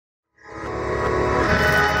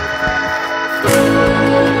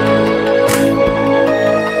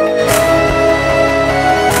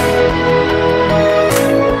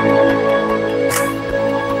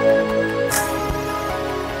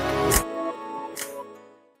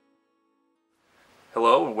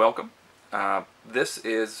Hello and welcome. This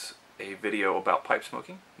is a video about pipe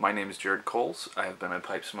smoking. My name is Jared Coles. I have been a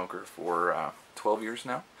pipe smoker for 12 years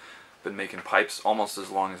now. Been making pipes almost as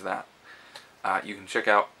long as that. You can check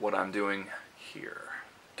out what I'm doing here,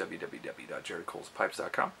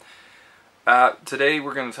 www.jaredcolespipes.com. Today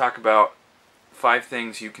we're going to talk about 5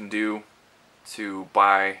 things you can do to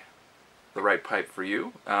buy the right pipe for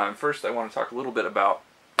you. First, I want to talk a little bit about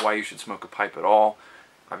why you should smoke a pipe at all.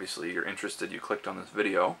 Obviously, you're interested, you clicked on this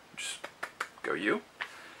video, just go you.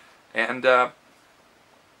 And then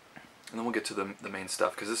we'll get to the main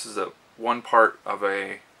stuff, because this is one part of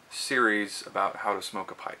a series about how to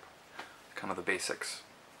smoke a pipe, kind of the basics.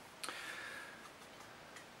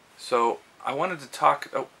 So I wanted to talk,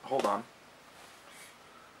 oh, hold on.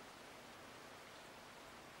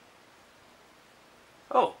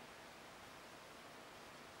 Oh,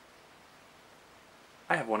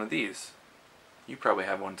 I have one of these. You probably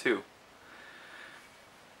have one too.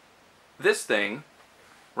 This thing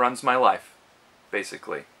runs my life,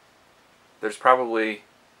 basically. There's probably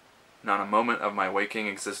not a moment of my waking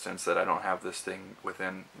existence that I don't have this thing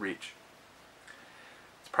within reach.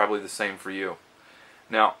 It's probably the same for you.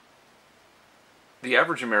 Now, the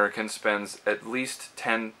average American spends at least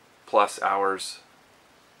 10 plus hours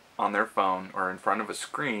on their phone or in front of a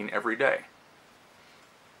screen every day.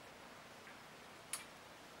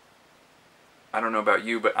 I don't know about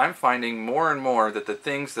you, but I'm finding more and more that the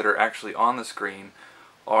things that are actually on the screen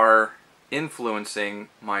are influencing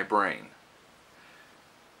my brain.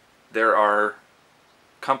 There are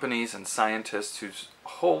companies and scientists the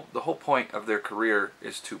whole point of their career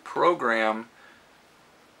is to program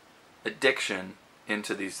addiction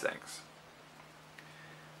into these things.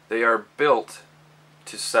 They are built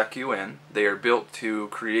to suck you in. They are built to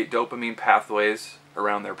create dopamine pathways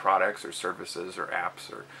around their products or services or apps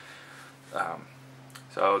or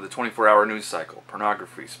so the 24-hour news cycle,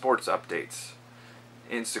 pornography, sports updates,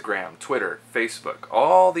 Instagram, Twitter, Facebook,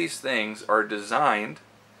 all these things are designed,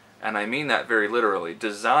 and I mean that very literally,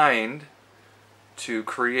 designed to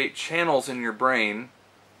create channels in your brain,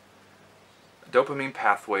 dopamine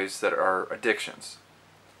pathways that are addictions.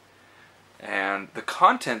 And the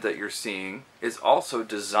content that you're seeing is also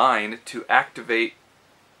designed to activate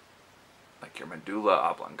like your medulla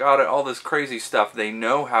oblongata, all this crazy stuff. They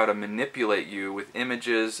know how to manipulate you with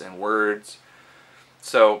images and words.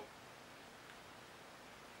 So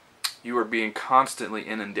you are being constantly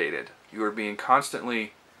inundated. You are being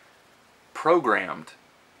constantly programmed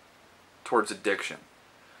towards addiction.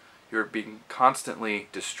 You're being constantly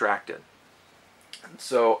distracted. And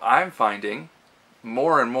so I'm finding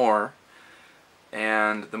more and more,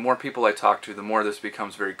 and the more people I talk to, the more this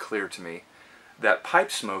becomes very clear to me, that pipe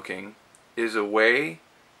smoking is a way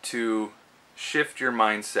to shift your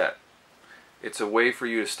mindset. It's a way for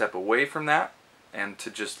you to step away from that and to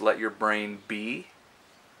just let your brain be,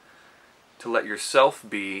 to let yourself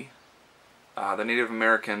be. The Native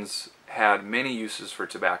Americans had many uses for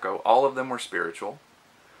tobacco. All of them were spiritual.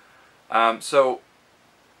 So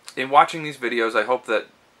in watching these videos, I hope that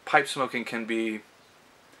pipe smoking can be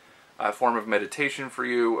a form of meditation for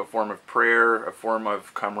you, a form of prayer, a form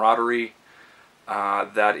of camaraderie,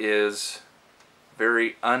 that is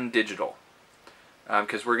very undigital,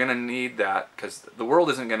 because we're going to need that, because the world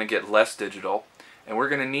isn't going to get less digital, and we're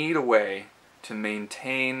going to need a way to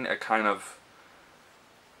maintain a kind of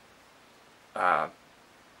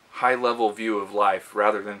high-level view of life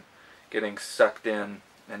rather than getting sucked in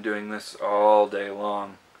and doing this all day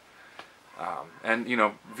long. And you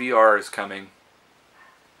know, VR is coming.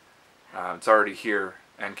 It's already here.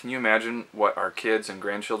 And can you imagine what our kids and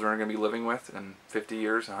grandchildren are going to be living with in 50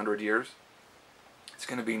 years, 100 years? It's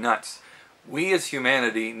going to be nuts. We as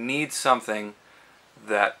humanity need something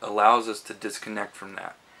that allows us to disconnect from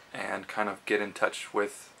that and kind of get in touch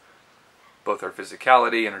with both our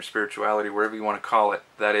physicality and our spirituality, wherever you want to call it,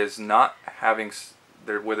 that is not having,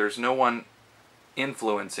 where there's no one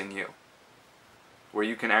influencing you, where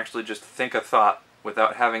you can actually just think a thought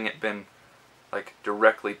without having it been like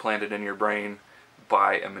directly planted in your brain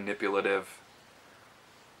by a manipulative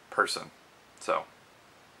person. So,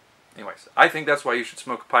 anyways, I think that's why you should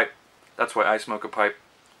smoke a pipe. That's why I smoke a pipe.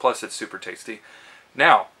 Plus, it's super tasty.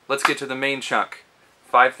 Now, let's get to the main chunk.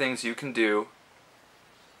 5 things you can do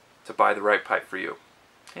to buy the right pipe for you.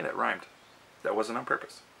 Hey, that rhymed. That wasn't on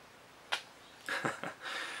purpose.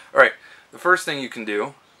 Alright, the first thing you can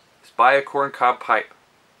do is buy a corncob pipe.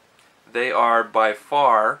 They are by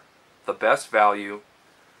far the best value.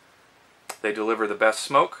 They deliver the best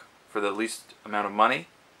smoke for the least amount of money.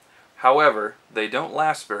 However, they don't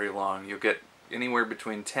last very long. You'll get anywhere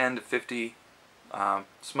between 10 to 50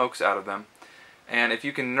 smokes out of them. And if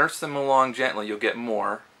you can nurse them along gently, you'll get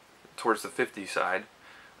more towards the 50 side.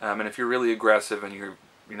 And if you're really aggressive and you're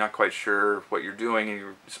not quite sure what you're doing and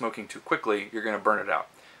you're smoking too quickly, you're going to burn it out.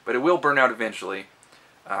 But it will burn out eventually.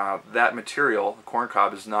 That material, the corn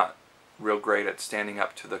cob, is not real great at standing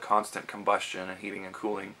up to the constant combustion and heating and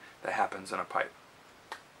cooling that happens in a pipe.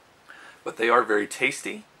 But they are very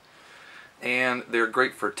tasty, and they're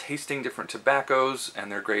great for tasting different tobaccos,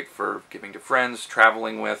 and they're great for giving to friends,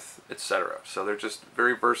 traveling with, etc. So they're just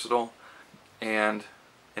very versatile and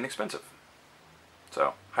inexpensive.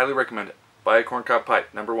 So, highly recommend it. Buy a corncob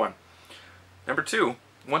pipe, number one. Number two,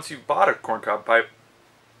 once you've bought a corncob pipe,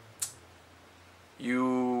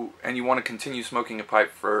 you want to continue smoking a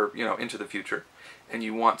pipe for, into the future, and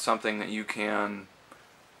you want something that you can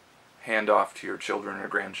hand off to your children or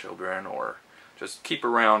grandchildren, or just keep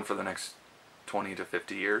around for the next 20 to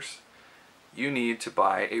 50 years, you need to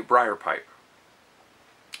buy a briar pipe.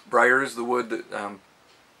 Briar is the wood that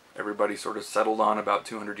everybody sort of settled on about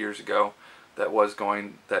 200 years ago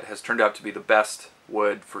that has turned out to be the best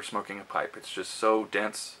wood for smoking a pipe. It's just so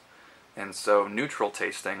dense and so neutral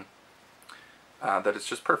tasting that it's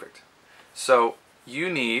just perfect. So you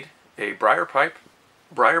need a briar pipe.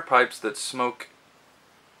 Briar pipes that smoke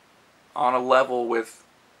on a level with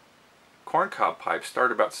corncob pipes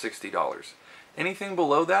start about $60. Anything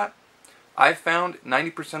below that, I've found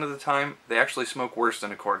 90% of the time they actually smoke worse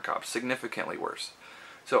than a corncob, significantly worse.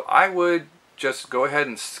 So I would just go ahead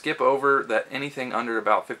and skip over that anything under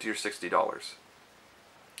about $50 or $60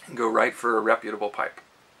 and go right for a reputable pipe.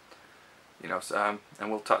 And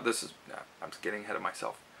we'll talk. I'm just getting ahead of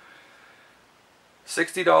myself.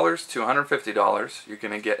 $60 to $150, you're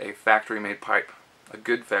going to get a factory-made pipe, a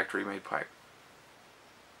good factory-made pipe.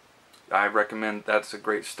 I recommend that's a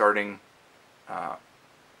great starting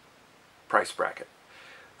price bracket.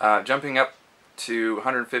 Jumping up to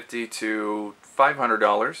 $150 to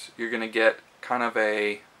 $500, you're going to get kind of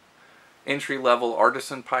a entry-level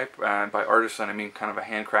artisan pipe. By artisan, I mean kind of a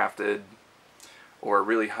handcrafted or a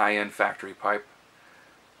really high-end factory pipe,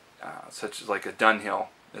 such as like a Dunhill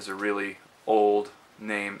is a really old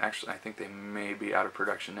name. Actually, I think they may be out of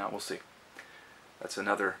production now. We'll see. That's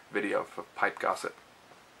another video of pipe gossip.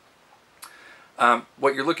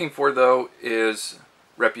 What you're looking for, though, is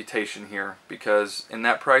reputation here, because in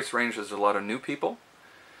that price range there's a lot of new people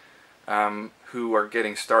who are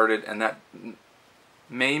getting started, and that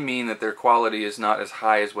may mean that their quality is not as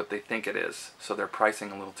high as what they think it is, so they're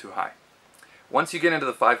pricing a little too high. Once you get into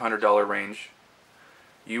the $500 range,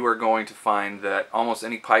 you are going to find that almost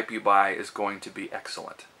any pipe you buy is going to be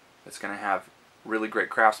excellent. It's going to have really great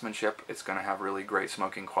craftsmanship, it's going to have really great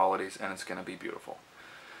smoking qualities, and it's going to be beautiful.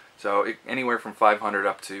 So anywhere from $500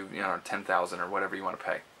 up to $10,000 or whatever you want to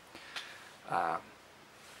pay,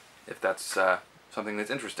 if that's something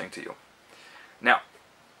that's interesting to you. Now,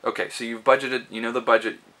 okay, so you've budgeted, the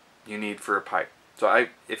budget you need for a pipe. So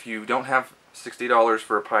if you don't have $60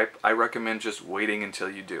 for a pipe, I recommend just waiting until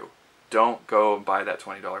you do. Don't go and buy that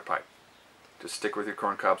 $20 pipe. Just stick with your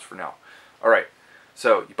corn cobs for now. Alright,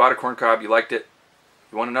 so you bought a corn cob, you liked it,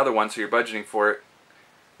 you want another one, so you're budgeting for it.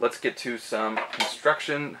 Let's get to some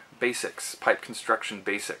construction basics, pipe construction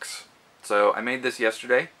basics. So I made this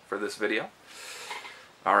yesterday for this video.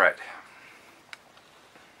 Alright.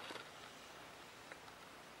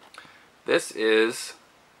 This is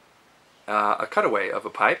a cutaway of a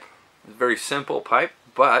pipe. It's a very simple pipe,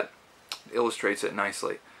 but it illustrates it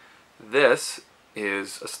nicely. This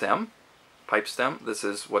is a stem, pipe stem. This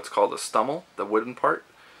is what's called a stummel, the wooden part.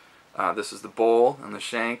 This is the bowl and the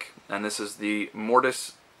shank, and this is the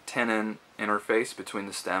mortise tenon interface between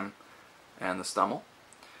the stem and the stummel.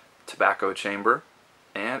 Tobacco chamber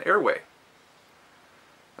and airway.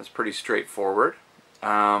 That's pretty straightforward.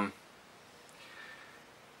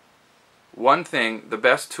 One thing, the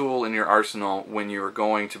best tool in your arsenal when you are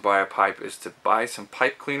going to buy a pipe is to buy some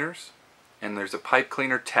pipe cleaners, and there's a pipe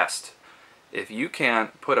cleaner test. If you can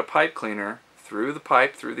put a pipe cleaner through the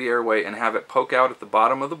pipe, through the airway, and have it poke out at the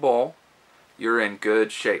bottom of the bowl, you're in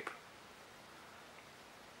good shape.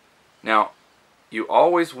 Now, you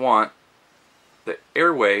always want the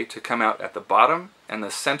airway to come out at the bottom and the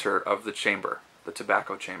center of the chamber, the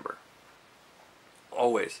tobacco chamber.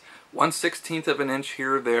 Always. 1/16 of an inch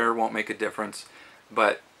here or there won't make a difference,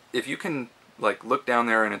 but if you can look down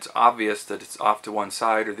there and it's obvious that it's off to one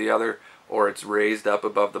side or the other, or it's raised up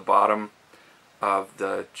above the bottom of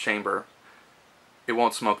the chamber, it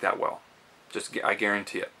won't smoke that well. I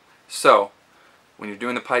guarantee it. So when you're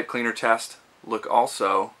doing the pipe cleaner test, look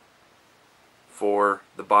also for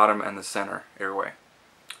the bottom and the center airway.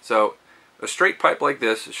 So a straight pipe like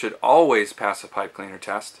this should always pass a pipe cleaner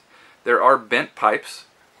test. There are bent pipes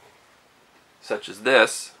such as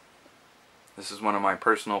this is one of my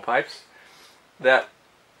personal pipes, that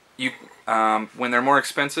you, when they're more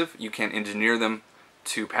expensive, you can engineer them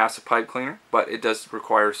to pass a pipe cleaner, but it does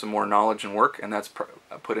require some more knowledge and work, and that's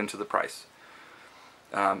put into the price.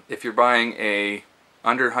 If you're buying a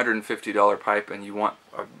under $150 pipe and you want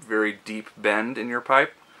a very deep bend in your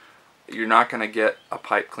pipe, you're not going to get a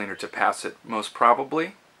pipe cleaner to pass it, most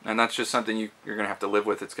probably, and that's just something you're going to have to live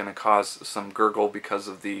with. It's going to cause some gurgle because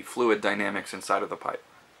of the fluid dynamics inside of the pipe.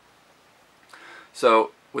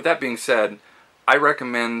 So with that being said, I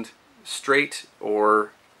recommend straight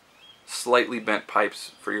or slightly bent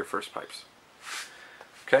pipes for your first pipes.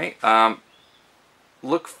 Okay,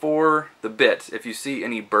 look for the bit. If you see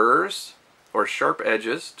any burrs or sharp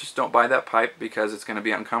edges, just don't buy that pipe because it's going to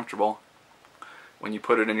be uncomfortable when you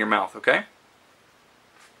put it in your mouth, okay?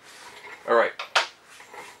 Alright.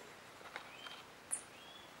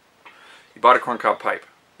 You bought a corncob pipe.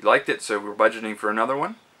 You liked it, so we're budgeting for another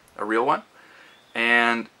one, a real one.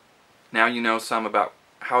 And now you know some about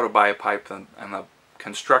how to buy a pipe and the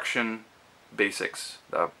construction basics,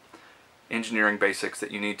 the engineering basics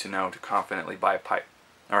that you need to know to confidently buy a pipe.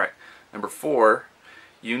 Alright, number 4,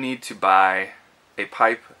 you need to buy a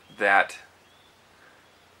pipe that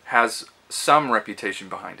has some reputation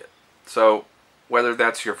behind it. So whether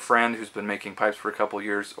that's your friend who's been making pipes for a couple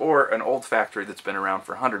years or an old factory that's been around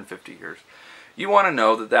for 150 years, you want to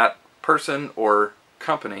know that that person or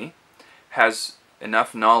company has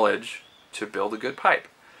enough knowledge to build a good pipe.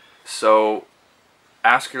 So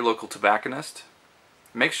ask your local tobacconist.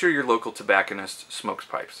 Make sure your local tobacconist smokes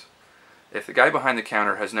pipes. If the guy behind the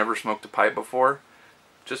counter has never smoked a pipe before,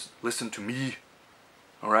 just listen to me,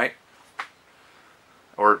 alright?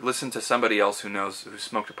 Or listen to somebody else who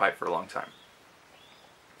smoked a pipe for a long time.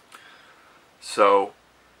 So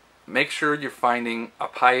make sure you're finding a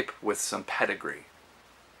pipe with some pedigree.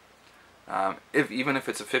 Even if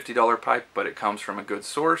it's a $50 pipe, but it comes from a good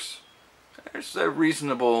source, there's a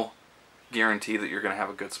reasonable guarantee that you're going to have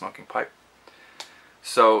a good smoking pipe.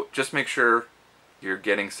 So just make sure you're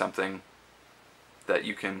getting something that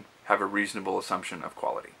you can have a reasonable assumption of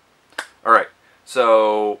quality. Alright,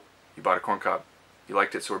 so you bought a corncob. You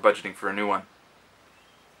liked it, so we're budgeting for a new one.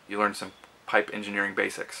 You learned some pipe engineering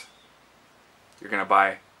basics. You're going to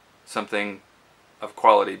buy something of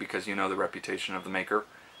quality because you know the reputation of the maker.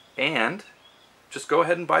 And just go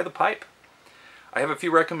ahead and buy the pipe. I have a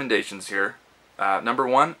few recommendations here. Number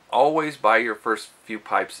 1, always buy your first few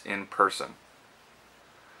pipes in person.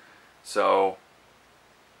 So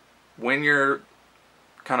when you're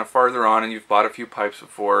kind of farther on and you've bought a few pipes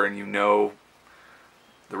before and you know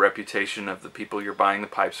the reputation of the people you're buying the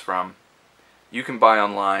pipes from, you can buy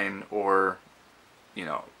online or,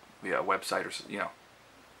 via a website or,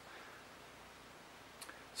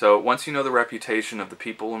 So once you know the reputation of the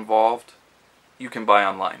people involved, you can buy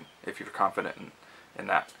online if you're confident in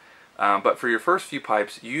that. But for your first few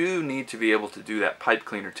pipes, you need to be able to do that pipe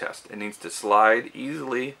cleaner test. It needs to slide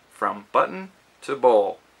easily from button to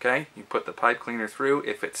bowl. Okay? You put the pipe cleaner through.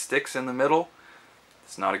 If it sticks in the middle,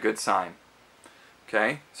 it's not a good sign.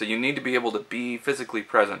 Okay? So you need to be able to be physically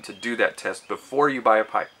present to do that test before you buy a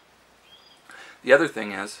pipe. The other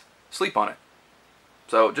thing is, sleep on it.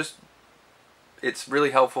 So it's really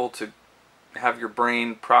helpful to have your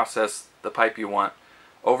brain process the pipe you want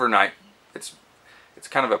overnight. It's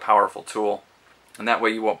kind of a powerful tool, and that way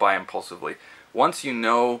you won't buy impulsively. Once you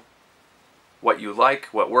know what you like,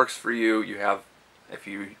 what works for you,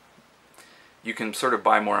 you can sort of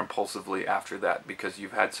buy more impulsively after that because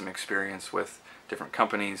you've had some experience with different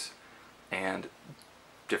companies and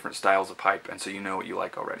different styles of pipe, and so you know what you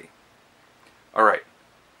like already. Alright,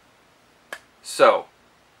 so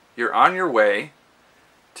you're on your way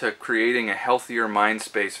to creating a healthier mind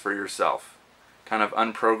space for yourself, kind of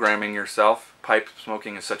unprogramming yourself. Pipe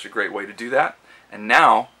smoking is such a great way to do that, and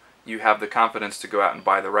now you have the confidence to go out and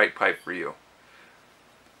buy the right pipe for you.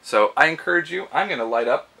 So I encourage you. I'm going to light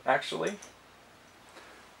up actually,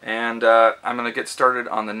 and I'm going to get started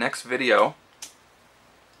on the next video.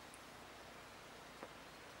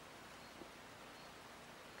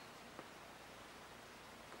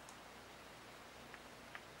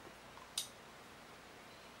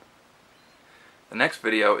 The next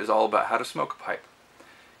video is all about how to smoke a pipe.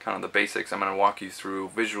 Kind of the basics. I'm going to walk you through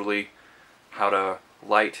visually how to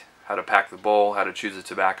light, how to pack the bowl, how to choose a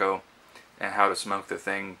tobacco, and how to smoke the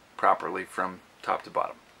thing properly from top to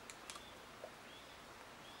bottom.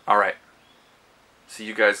 Alright, see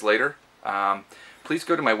you guys later. Please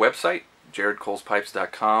go to my website,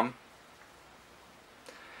 jaredcolespipes.com,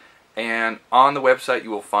 and on the website you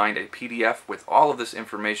will find a PDF with all of this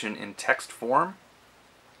information in text form.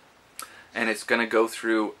 and it's going to go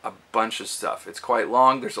through a bunch of stuff. It's quite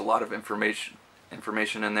long. There's a lot of information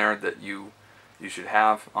in there that you should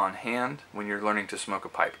have on hand when you're learning to smoke a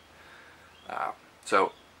pipe.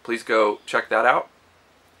 So please go check that out,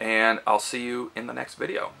 and I'll see you in the next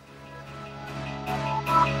video.